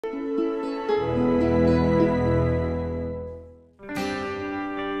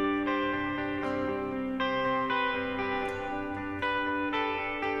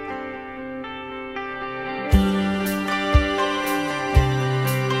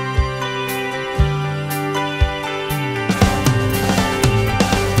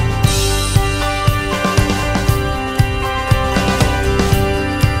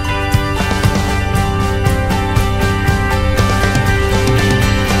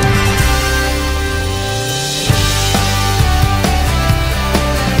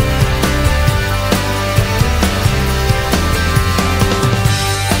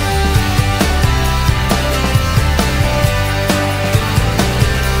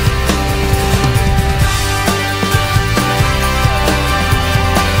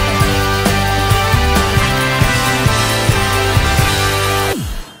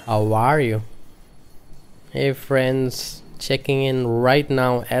how are you? Hey friends, checking in right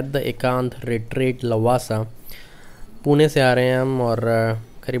now at the एकांत retreat Lavasa. Pune से आ रहे हैं हम और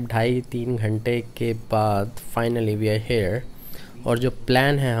करीब 2.5-3 घंटे के बाद फाइनली वी आर हेयर। और जो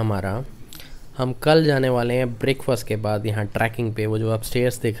प्लान है हमारा, हम कल जाने वाले हैं ब्रेकफास्ट के बाद यहाँ ट्रैकिंग पे, वो जो आप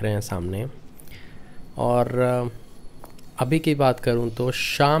स्टेयर्स देख रहे हैं सामने। और अभी की बात करूँ तो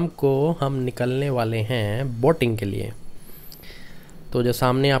शाम को हम निकलने वाले हैं बोटिंग के लिए। तो जो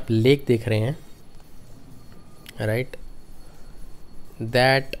सामने आप लेक देख रहे हैं, right,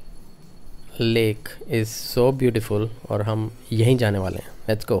 that lake is so beautiful और हम यहीं जाने वाले हैं।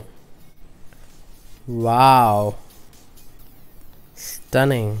 Let's go. Wow,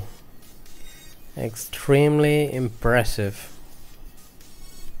 stunning, extremely impressive.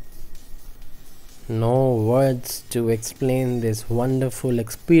 No words to explain this wonderful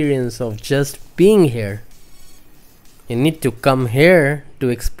experience of just being here. You need to come here to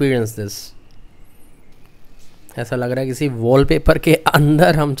experience this. ऐसा लग रहा है किसी वॉलपेपर के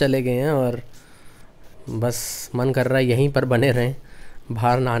अंदर हम चले गए हैं और बस मन कर रहा है यहीं पर बने रहें,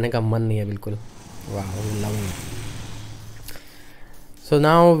 बाहर ना आने का मन नहीं है बिल्कुल। वाह, loving. So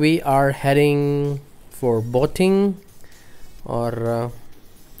now we are heading for boating और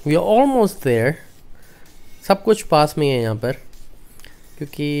we are almost there. सब कुछ पास में है यहाँ पर,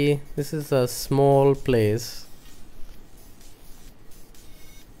 क्योंकि this is a small place.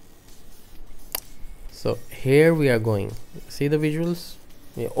 So here we are going. See the visuals?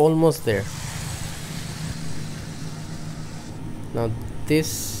 We are almost there. Now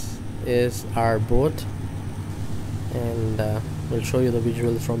this is our boat, and we'll show you the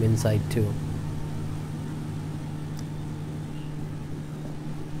visuals from inside too.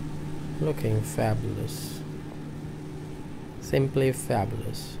 Looking fabulous. Simply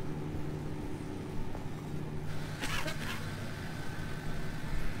fabulous.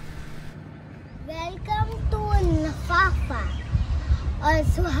 Welcome to लफाफा और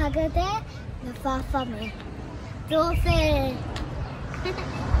स्वागत है लफाफा में। तो फिर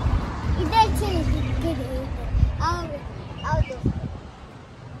इधर से आओ आओ तो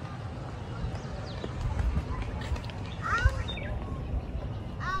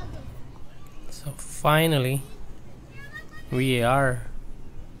So finally we are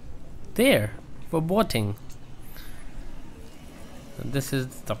there for boating. This is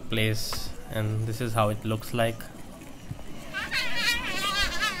the place and this is how it looks like.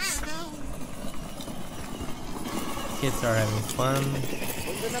 Kids are having fun.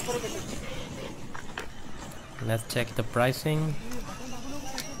 Let's check the pricing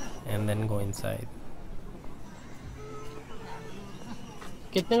and then go inside.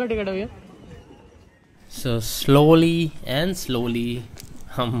 कितने का टिकट है भैया? So slowly and slowly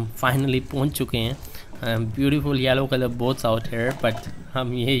हम finally पहुंच चुके हैं। Beautiful yellow color boats out here, but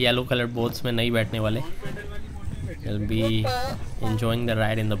हम ये yellow color boats में नहीं बैठने वाले। We'll be enjoying the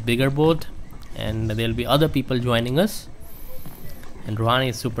ride in the bigger boat, and there'll be other people joining us. And Ronnie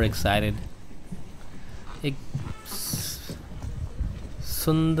is super excited. एक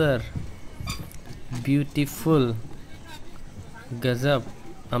सुंदर, beautiful, गजब,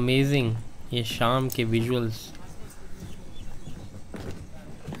 amazing ये शाम के विजुअल्स।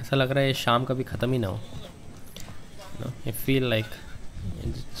 ऐसा लग रहा है ये शाम कभी ख़त्म ही ना हो। I feel like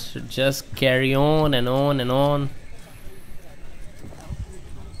it should just carry on and on and on.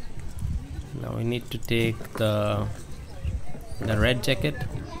 Now we need to take the red jacket.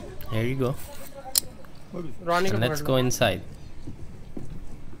 Here you go. And let's go inside.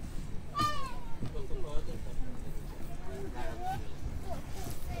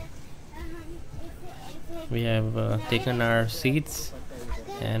 We have taken our seats,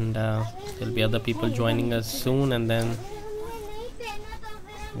 and there'll be other people joining us soon, and then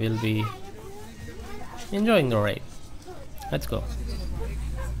we'll be enjoying the ride. Let's go.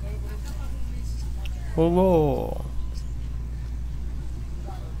 Whoa.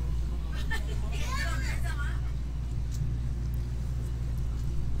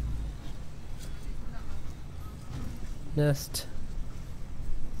 Just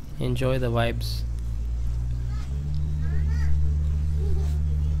enjoy the vibes.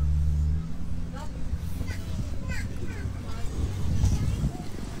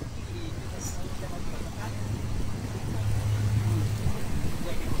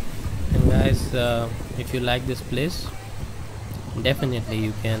 Guys, if you like this place, definitely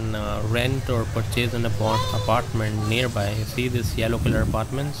you can rent or purchase an apartment nearby. You see this yellow color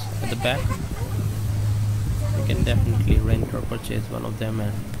apartments at the back? You can definitely rent or purchase one of them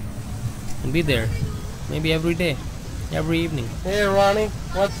and be there maybe every day, every evening. Hey Ronnie,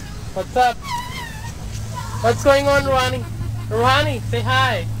 what's up? What's going on, Ronnie? Ronnie, say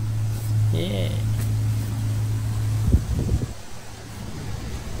hi. Yeah.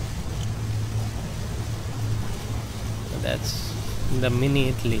 That's the mini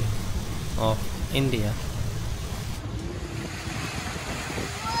Italy of India.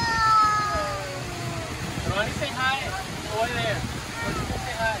 Ronnie, say hi. Over there.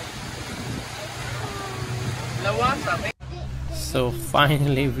 Say hi. Lavasa. So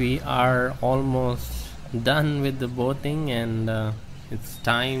finally we are almost done with the boating, and it's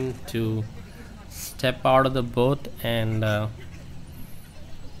time to step out of the boat and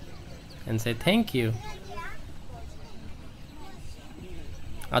say thank you.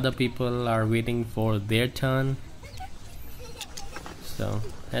 Other people are waiting for their turn, so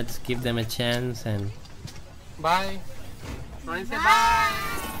let's give them a chance and bye. Say bye.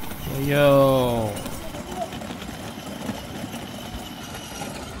 Yo.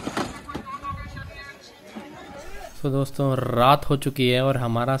 तो दोस्तों रात हो चुकी है और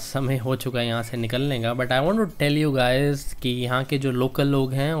हमारा समय हो चुका है यहाँ से निकलने का। But I want to tell you guys कि यहाँ के जो लोकल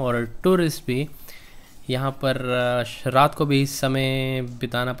लोग हैं और टूरिस्ट भी यहाँ पर रात को भी समय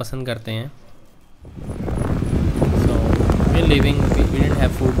बिताना पसंद करते हैं। So we living, we didn't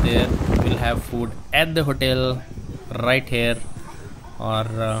have food there, will have food at the hotel right hair. और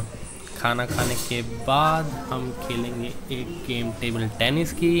खाना खाने के बाद हम खेलेंगे एक गेम टेबल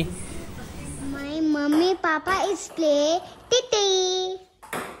टेनिस की। Mummy, Papa is play titi.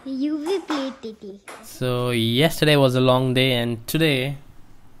 You will play titi. So yesterday was a long day, and today,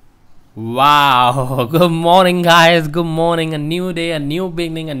 wow! Good morning, guys. Good morning. A new day, a new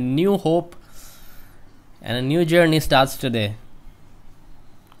beginning, a new hope, and a new journey starts today.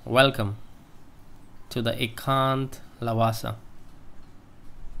 Welcome to the Ekant Lavasa.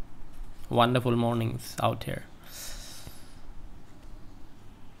 Wonderful mornings out here.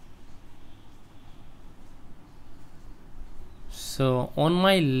 So on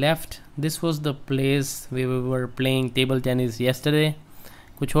my left, this was the place where we were playing table tennis yesterday.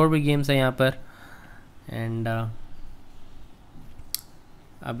 कुछ और भी games है यहाँ पर। And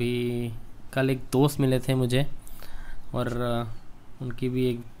अभी कल एक दोस्त मिले थे मुझे, और उनकी भी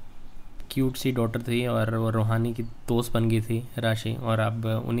एक क्यूट सी डॉटर थी, और वो रूहानी की दोस्त बन गई थी राशि। और अब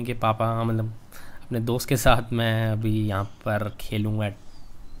उन्हीं के पापा, मतलब अपने दोस्त के साथ मैं अभी यहाँ पर खेलूँगा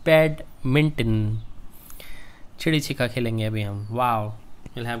बैडमिंटन। चिड़ी छिक्का खेलेंगे अभी हम। Wow,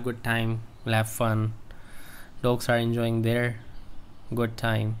 will have good time, will have fun. Dogs are enjoying there good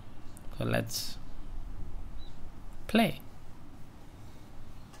time, so let's play.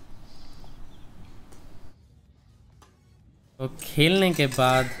 तो खेलने के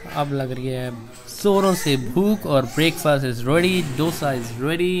बाद अब लग रही है जोरों से भूख, और breakfast is ready. Dosa is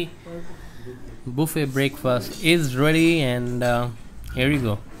ready, buffet breakfast is ready, and here you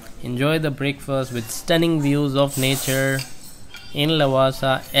go. Enjoy the breakfast with stunning views of nature in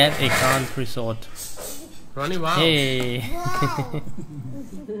Lavasa at Ekant Resort. Ronnie, wow. Hey.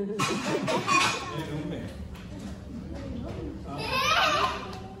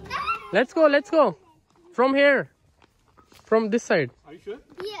 Let's go. From here. From this side. Are you sure?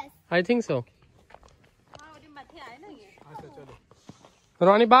 Yes. I think so.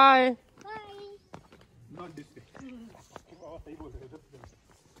 Ronnie, bye. Bye. Not this way.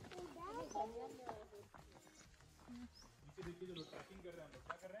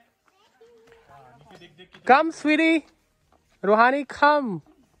 Come, sweetie. Ruhani, come.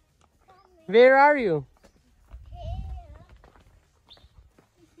 Where are you?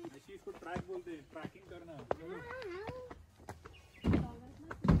 इसको track बोलते हैं, trekking करना।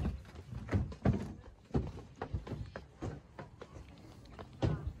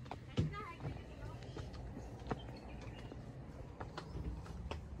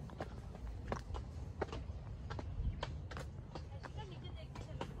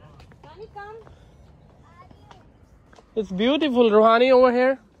 It's beautiful, Ruhani, over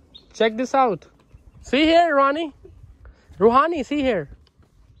here. Check this out. See here, Ronnie. Ruhani, see here.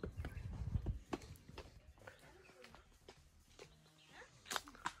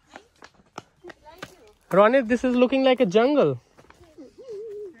 Ronnie, this is looking like a jungle.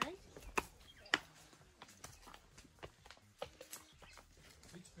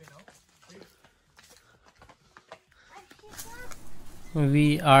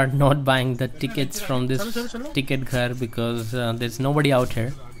 We are not buying the tickets from this ticket ghar because there's nobody out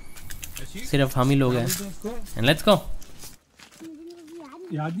here. सिर्फ हम ही लोग हैं. And let's go.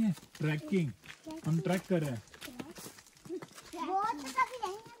 याद नहीं है trekking, हम track कर रहे हैं.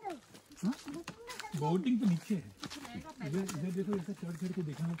 बोटिंग तो नीचे है. इधर देखो, ऐसा चढ़ के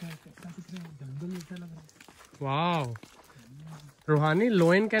देखना होता है, कैसा दिख रहा है, जंगल जैसा लग रहा है. Wow. Ruhani,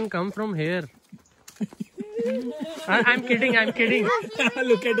 Loen can come from here. I'm kidding. I'm kidding.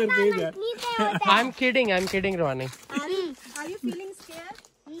 Look at her face यार. I'm kidding. I'm kidding, Ravani. Are you feeling scared?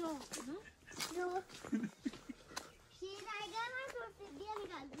 No. No. शेर आएगा ना तो टिड्डियाँ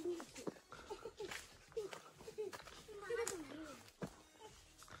निकाल दूँगी.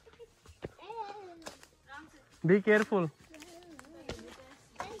 Be careful.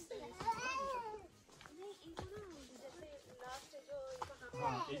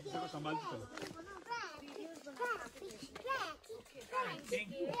 एक दूसरे को संभाल के चलो.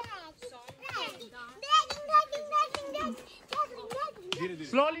 धीरे धीरे.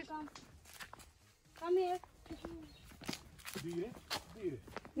 Slowly. Come here. धीरे धीरे.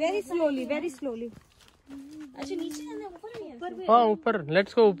 Very slowly, very slowly. अच्छा नीचे जाना ऊपर नहीं है? ऊपर भी. हाँ ऊपर.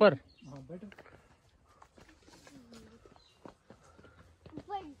 Let's go ऊपर. हाँ बैठो.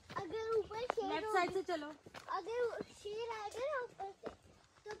 अगर ऊपर शेर लेफ्ट साइड से चलो. अगर शेर आएगा ना ऊपर से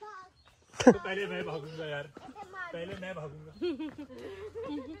तो भाग. तो पहले मैं भागूंगा यार. पहले मैं भागूंगा.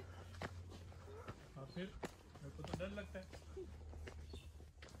 हाँ फिर मेरे को तो डर लगता है.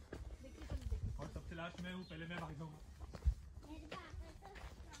 और सबसे लास्ट मैं हूँ. पहले मैं भाग जाऊंगा. मेरे पापा तो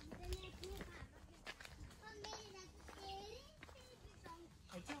समझते नहीं अपने पापा के और मेरे तेरे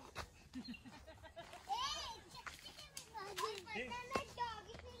अच्छा. मैं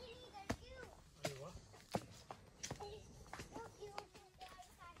डॉगी से ही नहीं करती हूँ. अरे वाह. तो क्यों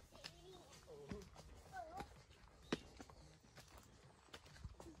काटते नहीं है.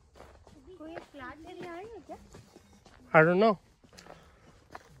 कोई फ्लैट एरिया है क्या? I don't know.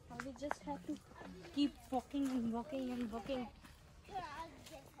 Or we just have to keep walking and walking and walking.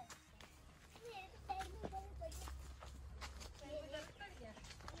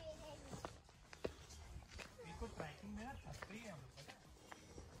 इनको ट्रैकिंग में ना थकते ही हैं हम लोग.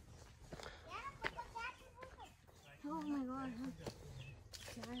 Oh my god.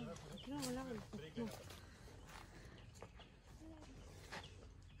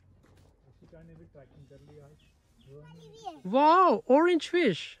 शिकार ने भी ट्रैकिंग कर लिया आज. Wow, orange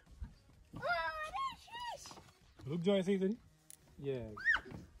fish. रुक जाओ ऐसे ही इधर. ये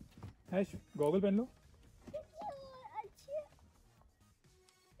हैश गॉगल पहन लो.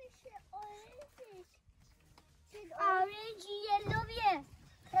 ऑरेंज येलो भी है.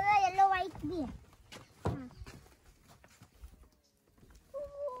 थोड़ा येलो व्हाइट भी है.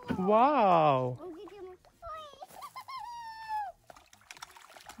 Wow.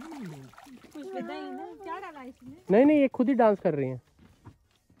 कुछ बताइए ना क्या डाला इसमें? नहीं नहीं ये खुद ही डांस कर रही हैं.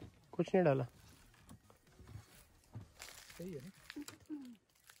 कुछ नहीं डाला. सही है ना.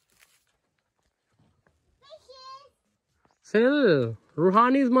 Sil,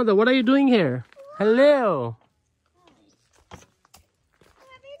 Ruhani's mother, what are you doing here? Hello.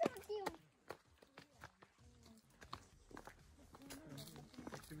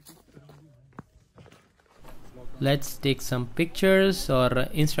 Let's take some pictures और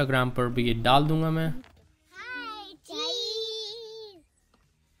Instagram पर भी डाल दूंगा मैं. हाय चीज.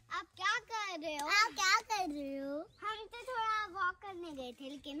 आप क्या कर रहे हो? हम तो थोड़ा वॉक करने गए थे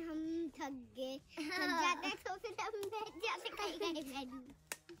लेकिन हम थक गए. थक जाते तो फिर हम बैठ जाते कहीं कहीं.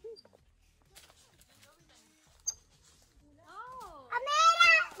 अब मेरा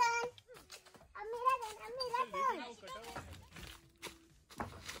टर्न.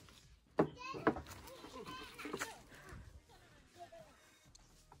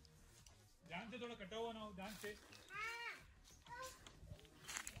 ध्यान से थोड़ा कटा हुआ ना हो. ध्यान से.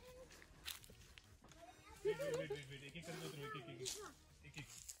 वेट एक एक करके उतरो. एक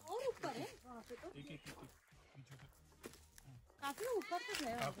और ऊपर है वहाँ पे तो. एक काफी ऊपर तक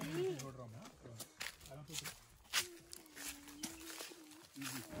है. आपको छोड़ रहा हूँ मैं. आराम से उतरो.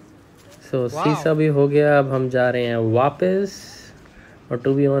 So सीसा भी हो गया. अब हम जा रहे हैं वापस. और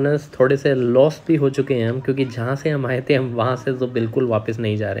टू बी ऑनेस्ट थोड़े से लॉस भी हो चुके हैं हम क्योंकि जहाँ से हम आए थे हम वहाँ से तो बिल्कुल वापस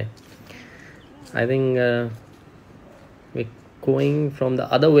नहीं जा रहे. I think we going from the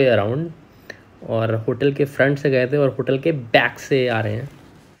other way around. और होटल के फ्रंट से गए थे और होटल के बैक से आ रहे हैं.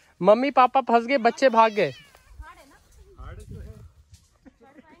 मम्मी पापा फंस गए. बच्चे भाग गए.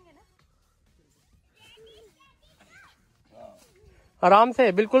 आराम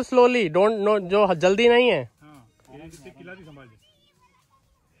से बिल्कुल स्लोली. डोंट नो जो जल्दी नहीं है. हाँ ये जिससे किला भी संभाल ले.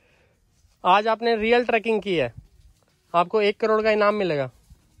 आज आपने रियल ट्रैकिंग की है. आपको 1 करोड़ का इनाम मिलेगा.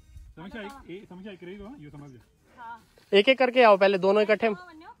 समीक्षा एक रही हो. ये समझ ले. एक एक करके आओ. पहले दोनों इकट्ठे.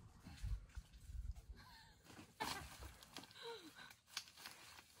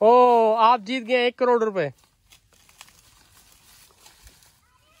 ओ आप जीत गए 1 करोड़ रुपए.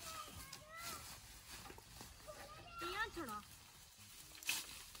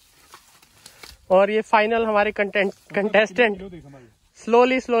 और ये फाइनल हमारे कंटेस्टेंट. लो देख संभाल ले.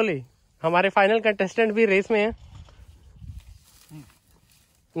 Slowly slowly. हमारे फाइनल कंटेस्टेंट भी रेस में है।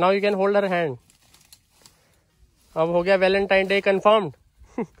 Now you can hold her hand. अब हो गया वैलेंटाइन डे कंफर्म्ड।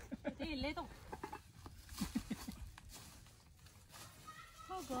 ले तो।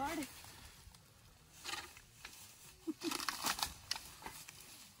 Oh God.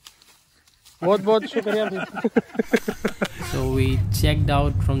 बहुत बहुत शुक्रिया। So we checked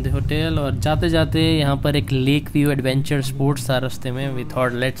out from the hotel और जाते जाते यहाँ पर एक लेक व्यू एडवेंचर स्पोर्ट्स था रास्ते में। We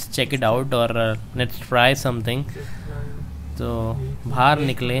thought let's check it out और लेट्स ट्राई समथिंग। तो बाहर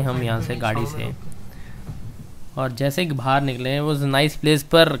निकले हम यहाँ से गाड़ी से, और जैसे कि बाहर निकले वो नाइस प्लेस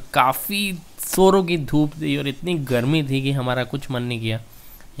पर काफ़ी जोरों की धूप थी और इतनी गर्मी थी कि हमारा कुछ मन नहीं किया।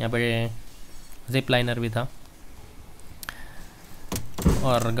 यहाँ पे जिप लाइनर भी था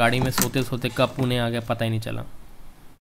और गाड़ी में सोते सोते कब पुणे आ गया पता ही नहीं चला।